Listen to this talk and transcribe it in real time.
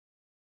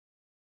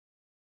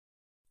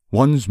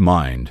One's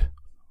mind,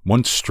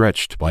 once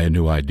stretched by a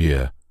new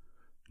idea,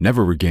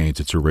 never regains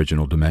its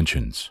original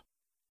dimensions.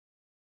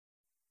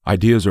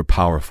 Ideas are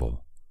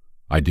powerful.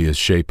 Ideas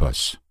shape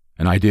us,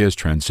 and ideas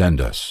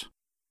transcend us.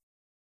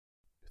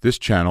 This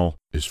channel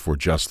is for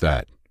just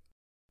that.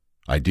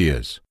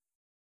 Ideas.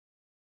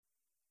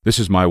 This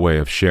is my way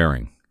of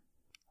sharing.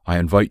 I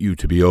invite you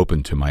to be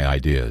open to my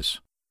ideas.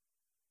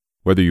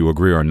 Whether you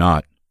agree or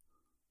not,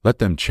 let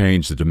them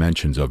change the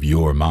dimensions of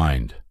your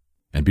mind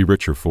and be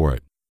richer for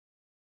it.